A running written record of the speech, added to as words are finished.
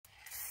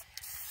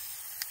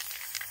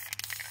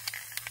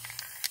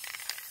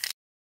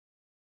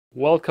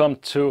Welcome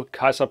to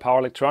Kaizer Power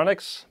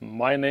Electronics.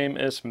 My name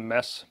is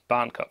Mads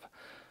Barnkop.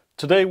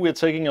 Today we are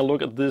taking a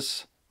look at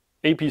this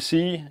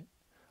APC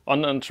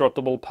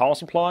uninterruptible power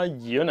supply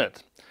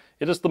unit.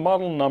 It is the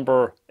model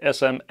number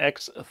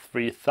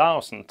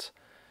SMX3000.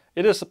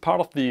 It is a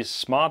part of the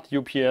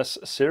Smart-UPS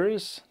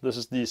series. This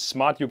is the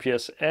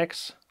Smart-UPS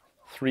X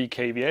 3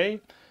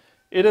 kVA.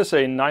 It is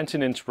a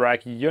 19-inch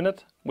rack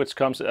unit which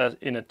comes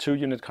in a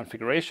 2-unit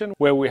configuration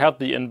where we have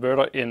the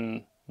inverter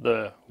in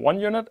the one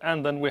unit,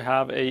 and then we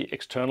have a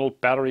external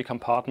battery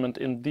compartment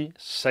in the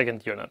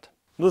second unit.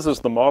 This is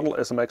the model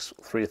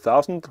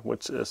SMX3000,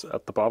 which is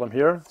at the bottom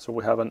here. So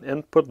we have an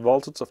input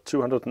voltage of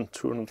 200 and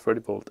 230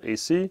 volt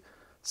AC,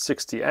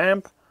 60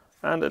 amp,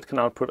 and it can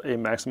output a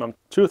maximum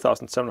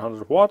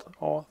 2700 watt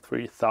or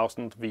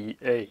 3000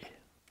 VA.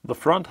 The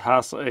front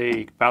has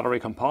a battery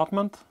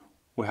compartment.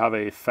 We have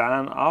a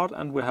fan out,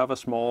 and we have a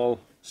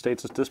small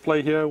status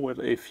display here with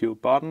a few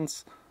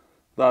buttons.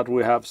 That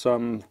we have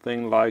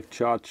something like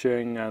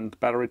charging and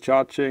battery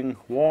charging,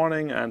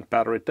 warning and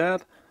battery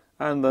dead.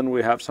 And then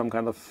we have some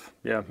kind of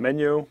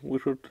menu we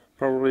should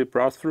probably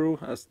browse through,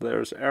 as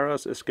there's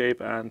errors, escape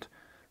and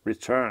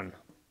return.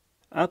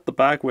 At the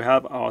back we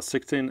have our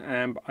 16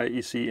 amp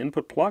IEC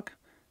input plug,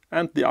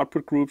 and the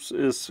output groups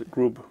is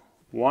group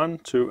 1,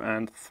 2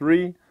 and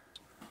 3.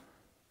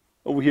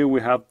 Over here we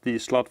have the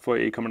slot for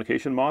a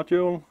communication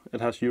module.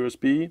 It has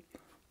USB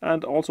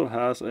and also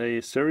has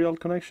a serial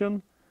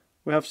connection.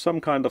 We have some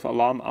kind of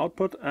alarm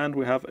output, and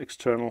we have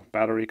external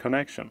battery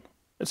connection.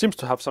 It seems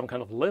to have some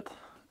kind of lid.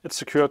 It's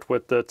secured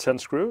with the 10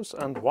 screws,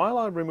 and while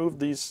I remove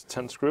these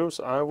 10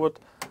 screws, I would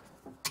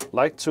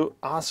like to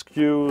ask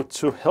you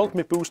to help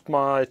me boost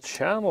my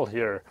channel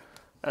here.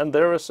 And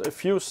there is a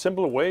few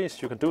simple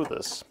ways you can do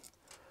this.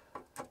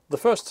 The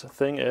first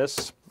thing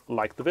is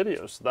like the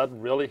videos. That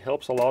really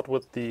helps a lot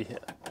with the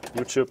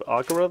YouTube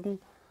algorithm.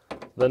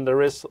 Then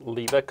there is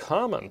leave a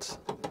comment.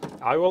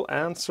 I will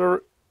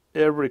answer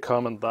every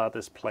comment that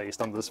is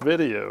placed on this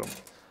video.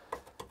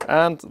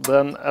 And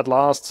then at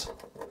last,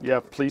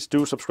 please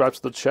do subscribe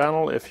to the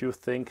channel if you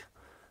think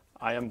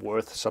I am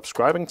worth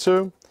subscribing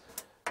to.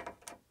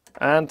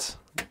 And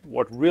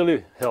what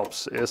really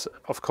helps is,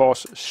 of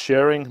course,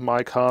 sharing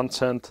my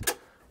content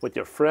with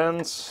your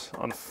friends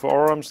on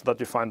forums that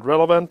you find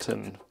relevant,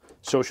 in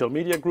social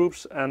media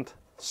groups and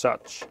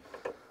such.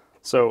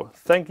 So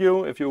thank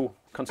you if you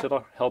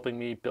consider helping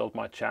me build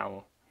my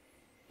channel.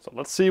 So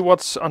let's see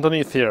what's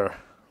underneath here.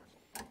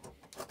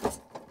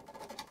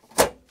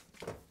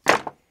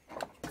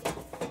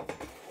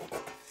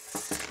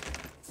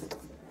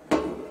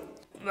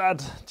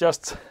 That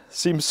just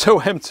seems so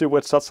empty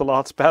with such a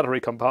large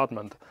battery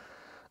compartment.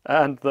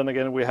 And then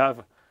again we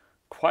have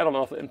quite a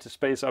lot of empty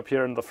space up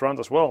here in the front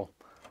as well.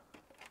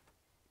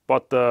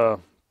 But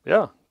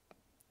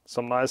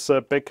some nice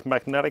big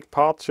magnetic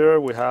parts here.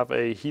 We have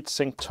a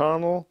heatsink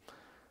tunnel,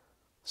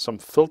 some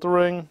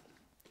filtering.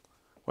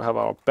 We have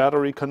our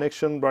battery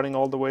connection running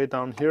all the way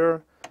down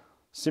here.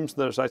 Seems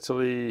there's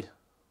actually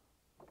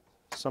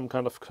some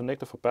kind of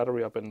connector for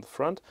battery up in the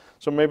front.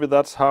 So maybe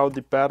that's how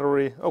the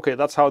battery,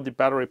 that's how the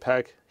battery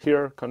pack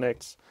here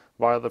connects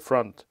via the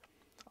front.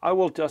 I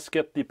will just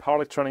get the power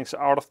electronics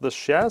out of the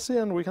chassis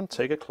and we can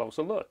take a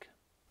closer look.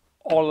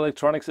 All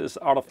electronics is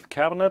out of the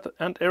cabinet,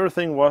 and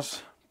everything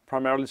was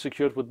primarily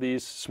secured with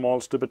these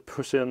small stupid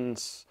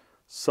push-ins,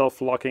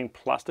 self-locking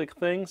plastic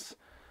things.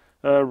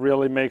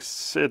 Really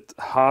makes it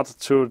hard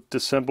to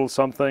disassemble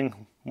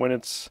something when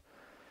it's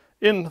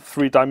in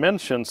 3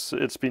 dimensions.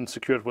 It's been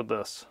secured with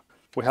this.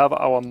 We have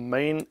our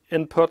main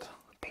input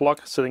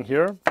plug sitting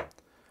here.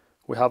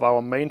 We have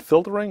our main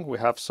filtering. We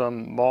have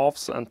some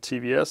MOVs and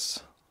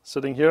TVS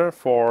sitting here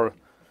for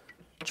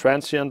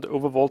transient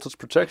overvoltage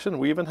protection.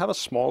 We even have a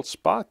small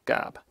spark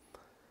gap.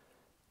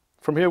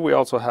 From here we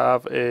also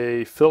have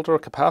a filter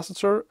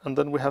capacitor, and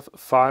then we have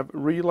 5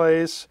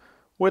 relays,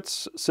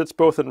 which sits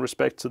both in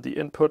respect to the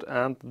input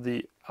and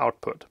the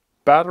output.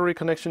 Battery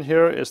connection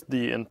here is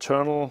the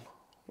internal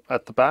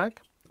at the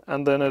back,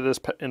 and then it is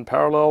in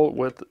parallel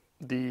with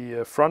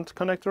the front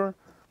connector,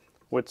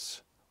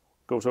 which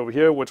goes over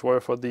here, which were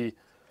for the,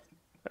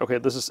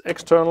 this is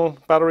external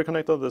battery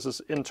connector, this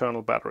is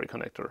internal battery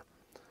connector.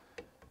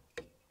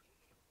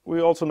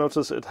 We also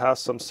notice it has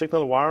some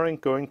signal wiring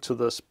going to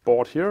this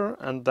board here,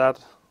 and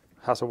that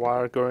has a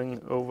wire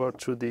going over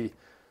to the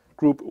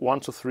group 1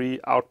 to 3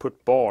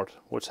 output board,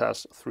 which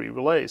has 3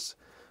 relays.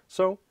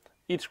 So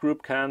each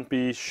group can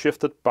be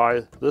shifted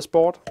by this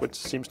board, which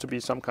seems to be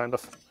some kind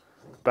of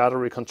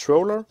battery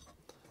controller.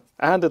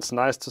 And it's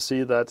nice to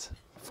see that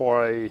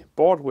for a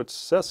board which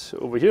says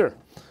over here,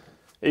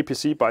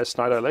 APC by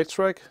Schneider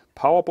Electric,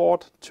 Power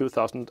Board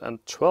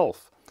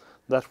 2012,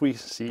 that we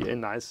see a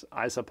nice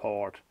ISA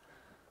port.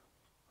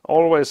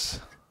 Always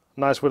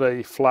nice with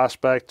a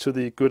flashback to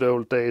the good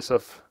old days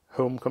of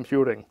home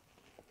computing.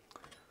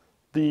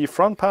 The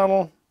front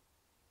panel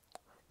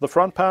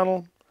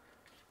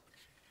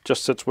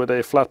just sits with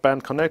a flat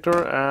band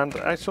connector and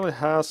actually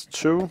has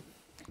 2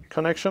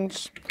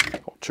 connections,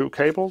 or 2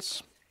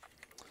 cables.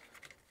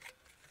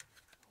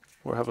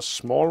 We have a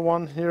small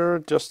one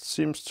here, just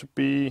seems to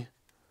be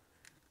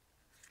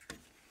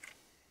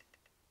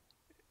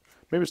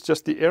maybe it's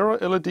just the error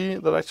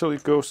LED that actually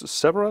goes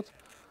separate,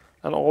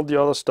 and all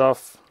the other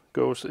stuff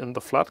goes in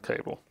the flat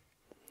cable.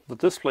 The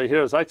display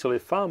here is actually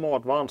far more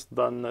advanced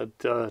than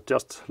it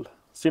just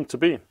seemed to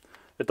be.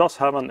 It does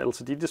have an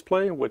LCD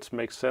display, which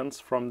makes sense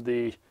from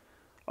the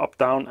up,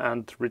 down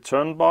and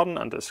return button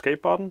and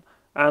escape button,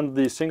 and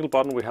the single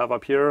button we have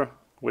up here,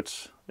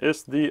 which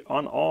is the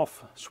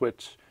on-off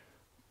switch,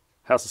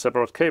 has a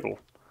separate cable.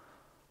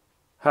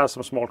 Has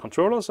some small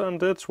controllers,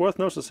 and it's worth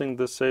noticing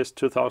this says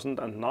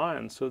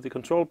 2009, so the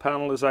control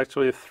panel is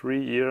actually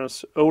 3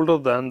 years older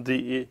than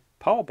the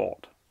power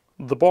board.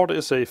 The board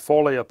is a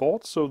 4-layer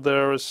board, so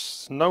there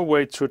is no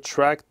way to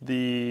track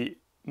the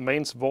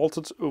mains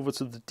voltage over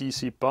to the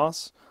DC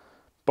bus,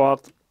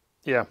 but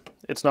yeah,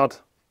 it's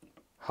not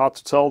hard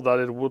to tell that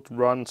it would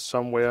run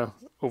somewhere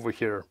over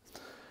here.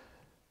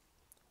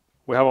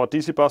 We have our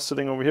DC bus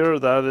sitting over here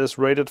that is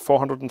rated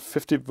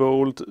 450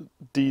 volt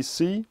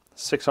DC,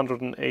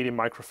 680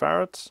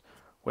 microfarads.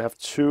 We have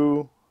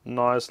 2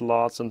 nice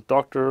large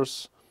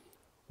inductors.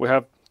 We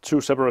have 2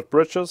 separate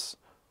bridges,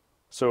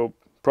 so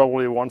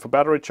probably one for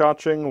battery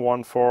charging,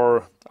 one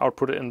for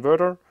output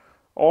inverter,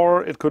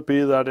 or it could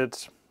be that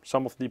it's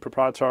some of the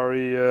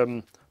proprietary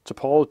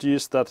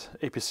topologies that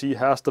APC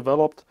has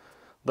developed,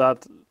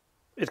 that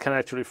it can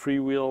actually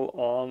freewheel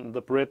on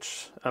the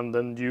bridge and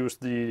then use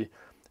the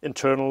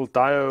internal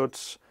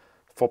diodes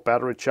for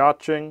battery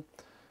charging.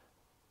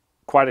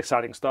 Quite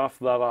exciting stuff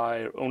that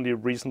I only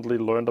recently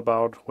learned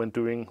about when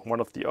doing one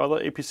of the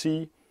other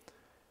APC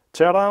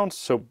teardowns,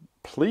 so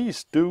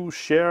please do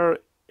share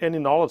any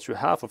knowledge you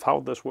have of how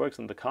this works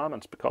in the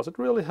comments, because it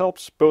really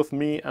helps both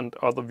me and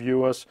other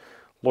viewers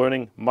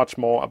learning much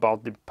more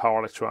about the power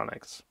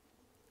electronics.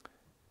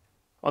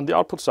 On the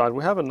output side,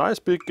 we have a nice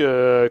big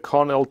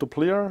Cornell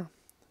Doppler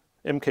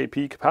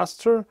MKP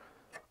capacitor.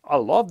 I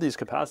love these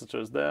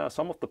capacitors. They are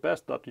some of the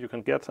best that you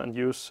can get and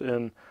use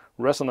in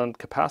resonant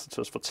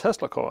capacitors for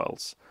Tesla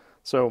coils.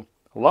 So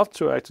I love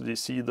to actually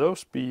see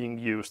those being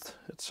used.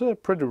 It's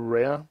pretty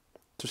rare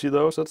to see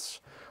those. It's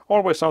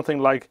always something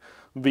like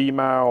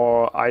VMA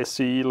or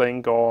IC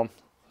Link or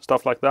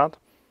stuff like that.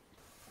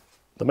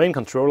 The main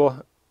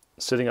controller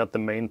sitting at the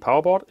main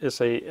power board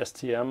is a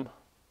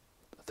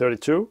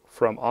STM32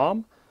 from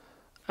ARM,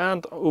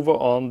 and over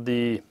on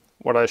the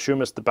what I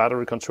assume is the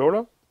battery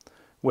controller,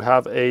 we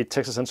have a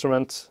Texas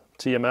Instruments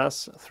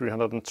TMS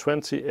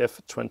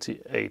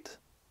 320F28.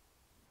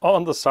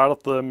 On the side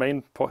of the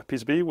main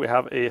PCB we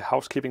have a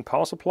housekeeping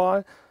power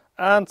supply,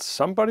 and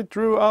somebody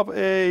drew up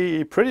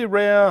a pretty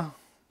rare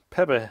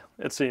Pepe,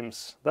 it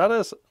seems. That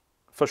is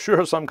for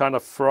sure some kind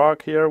of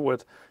frog here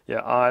with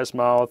eyes,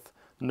 mouth,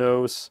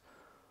 nose,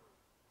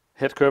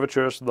 head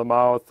curvatures, the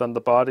mouth and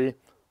the body.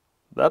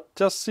 That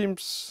just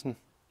seems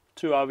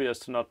too obvious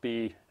to not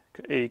be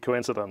a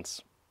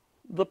coincidence.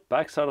 The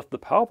backside of the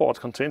power board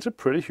contains a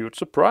pretty huge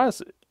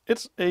surprise.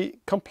 It's a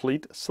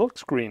complete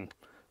silkscreen.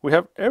 We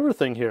have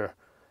everything here,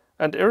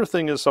 and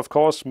everything is of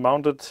course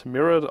mounted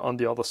mirrored on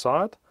the other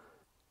side.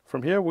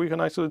 From here we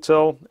can actually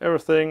tell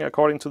everything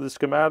according to the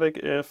schematic,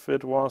 if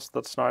it was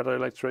that Schneider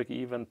Electric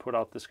even put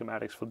out the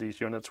schematics for these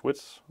units,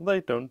 which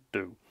they don't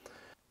do.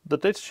 The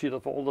datasheet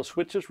of all the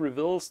switches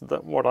reveals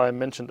that what I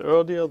mentioned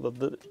earlier,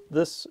 that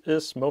this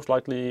is most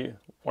likely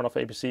one of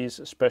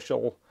APC's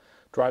special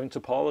driving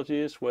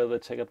topologies where they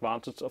take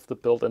advantage of the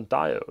built-in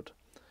diode.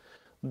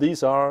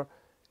 These are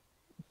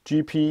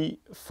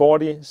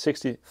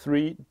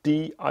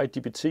GP4063D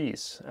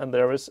IGBTs, and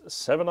there is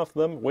 7 of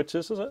them, which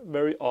is a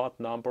very odd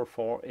number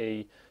for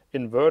a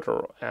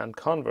inverter and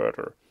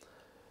converter.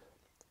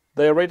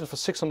 They are rated for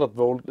 600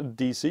 volt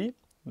DC.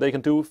 They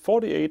can do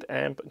 48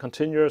 amp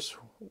continuous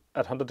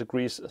at 100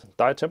 degrees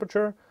die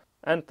temperature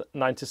and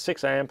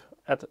 96 amp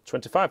at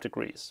 25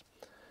 degrees.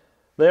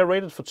 They are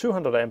rated for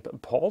 200 amp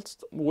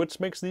pulsed, which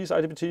makes these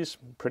IGBTs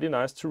pretty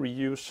nice to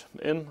reuse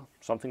in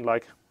something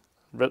like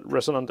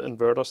resonant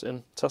inverters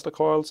in Tesla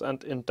coils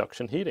and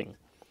induction heating.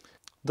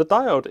 The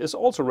diode is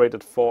also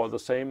rated for the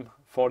same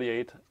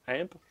 48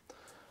 amp,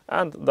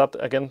 and that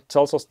again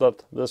tells us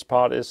that this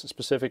part is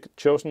specific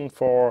chosen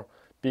for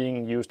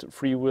being used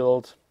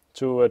freewheeled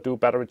to do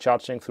battery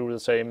charging through the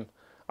same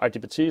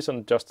IGBTs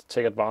and just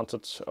take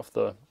advantage of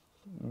the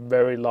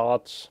very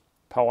large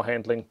power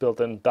handling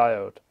built-in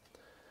diode.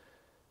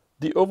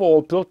 The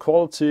overall build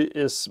quality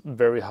is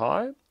very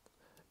high.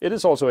 It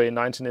is also a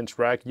 19-inch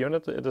rack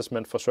unit. It is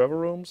meant for server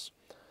rooms.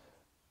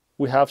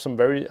 We have some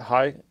very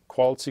high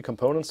quality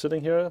components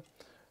sitting here.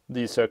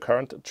 These are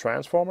current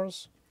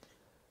transformers.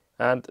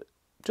 And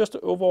just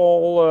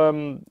overall,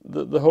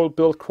 the whole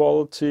build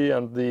quality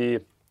and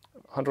the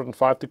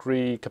 105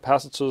 degree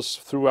capacitors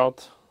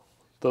throughout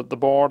the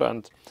board,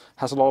 and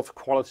has a lot of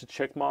quality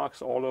check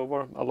marks all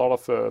over. A lot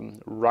of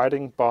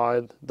writing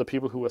by the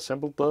people who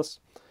assembled this.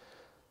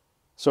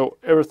 So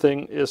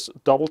everything is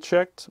double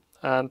checked,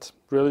 and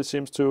really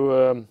seems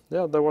to,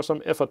 there was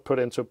some effort put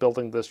into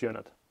building this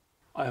unit.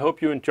 I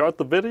hope you enjoyed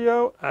the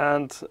video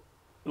and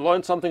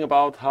learned something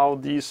about how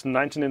these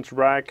 19-inch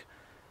rack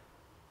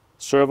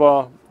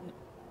server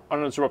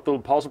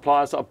uninterruptible power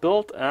supplies are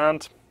built,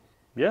 and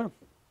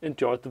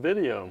enjoyed the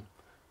video.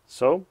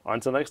 So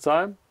until next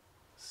time,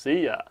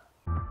 see ya!